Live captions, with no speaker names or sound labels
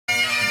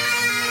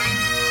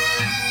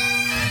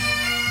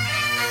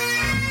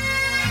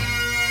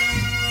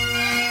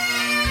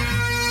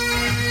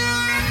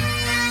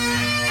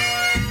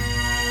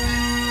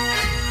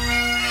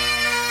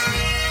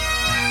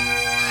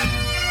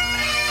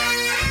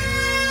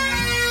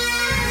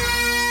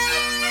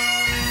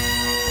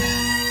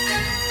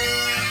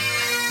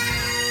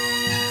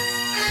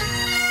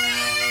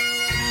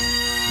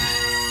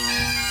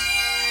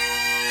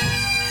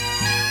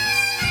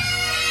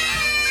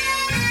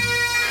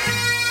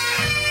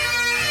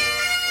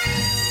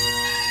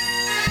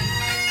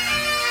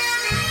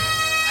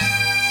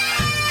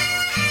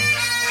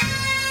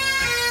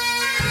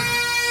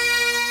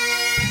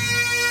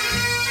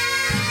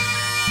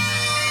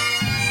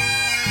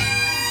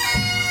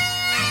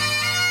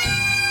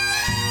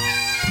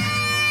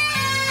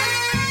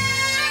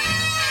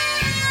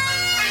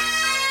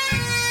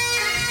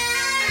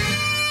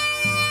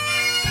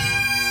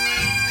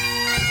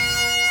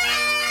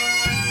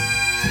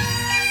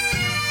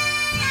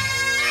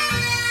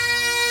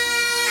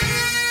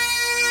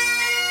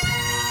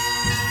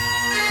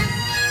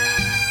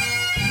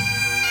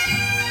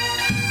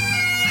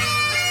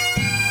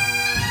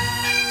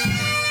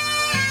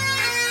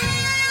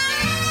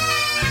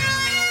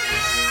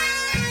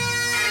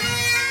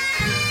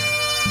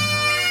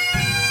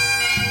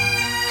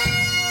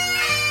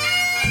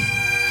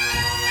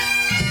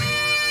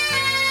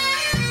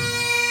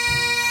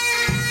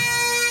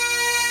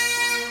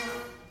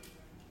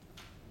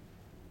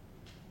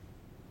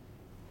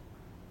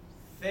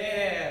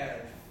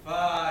Fair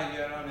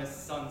fire on his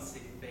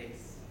sunset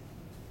face.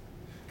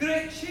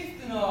 Great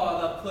chieftain all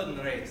the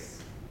puddin'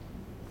 race.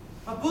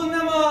 Abune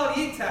them all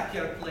ye take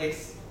your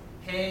place.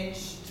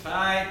 Hench,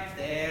 tribe,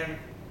 there.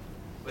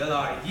 Well,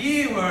 are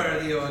ye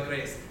worthy o'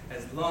 grace,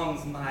 as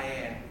long's my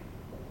aim?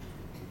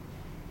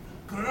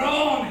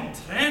 Grown and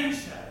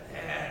trencher,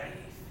 there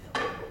ye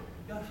fill.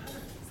 Your heart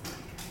is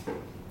like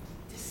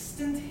a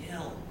distant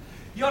hill.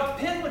 Your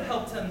pen would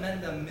help to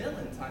mend a mill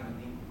in time of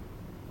need.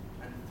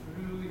 And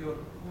through your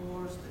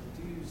pores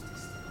the dews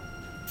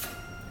distill.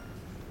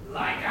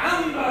 Like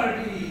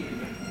amber beam.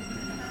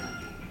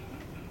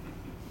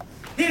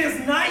 His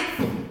knife!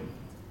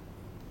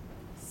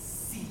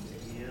 See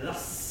ye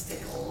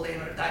lustig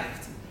labour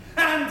dived,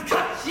 and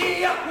cut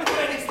ye up with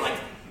ready slight,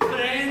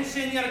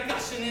 drenching your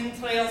gushing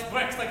entrails,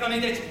 breaks like on a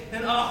ditch,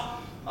 and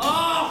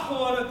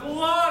what a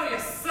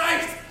glorious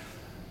sight!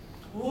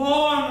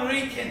 Warm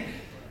reeking,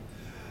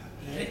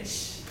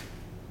 rich,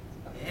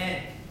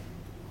 then,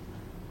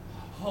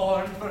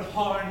 horn for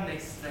horn they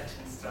stretch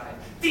and stride,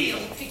 deal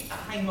take the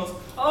hindmost,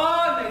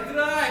 on they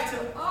drive,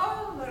 till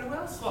all their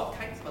well-swat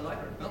kinds of alike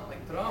are built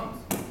like drums.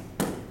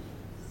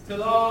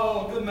 Till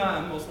all good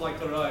man most like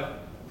to ride.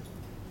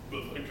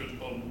 But I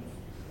could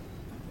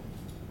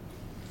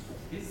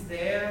Is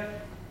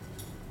there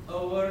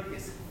o'er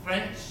his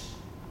French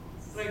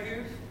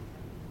ragout,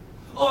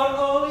 or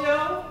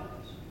olio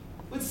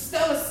with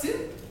Stella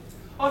soup,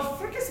 or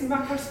fricas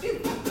macar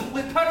stew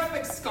with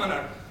perfect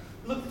scunner,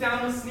 look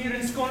down with sneer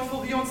and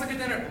scornful beyond like a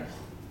dinner.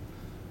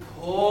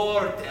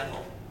 Poor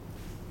devil!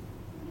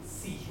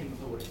 See him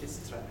lower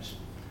his trash,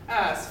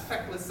 as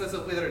feckless as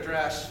a withered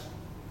rash.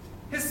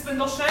 His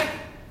spindle shank,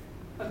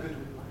 a good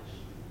whiplash.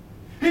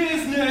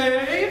 His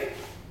knave,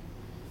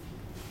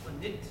 a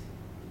knit.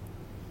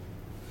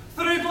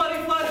 Through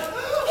bloody flood,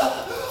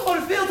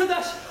 or field to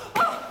dash.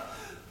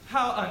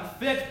 How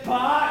unfit,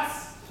 but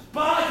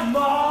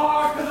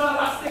mark the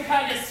rustic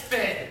Haggis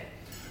sped.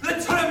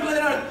 The trembling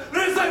earth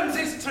resounds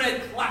his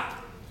tread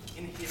clap.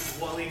 In his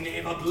wally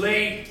knave a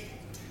blade,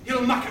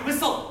 he'll make a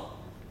whistle,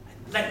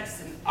 and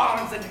legs and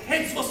arms and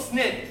heads will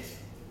snid.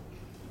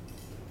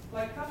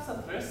 Like perhaps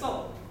a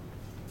bristle.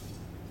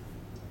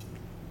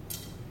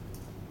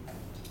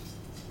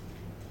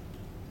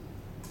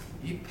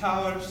 Ye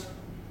powers,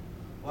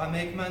 why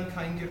make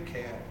mankind your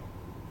care,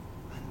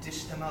 and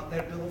dish them out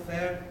their bill of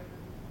fare?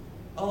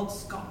 Old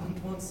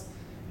Scotland once,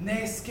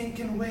 nae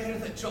skinking ware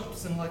that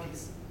drops in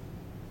luggies.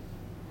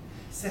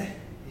 Say,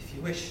 if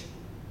you wish,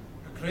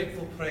 a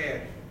grateful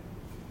prayer,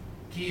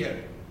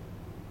 gear,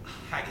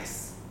 a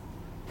haggis.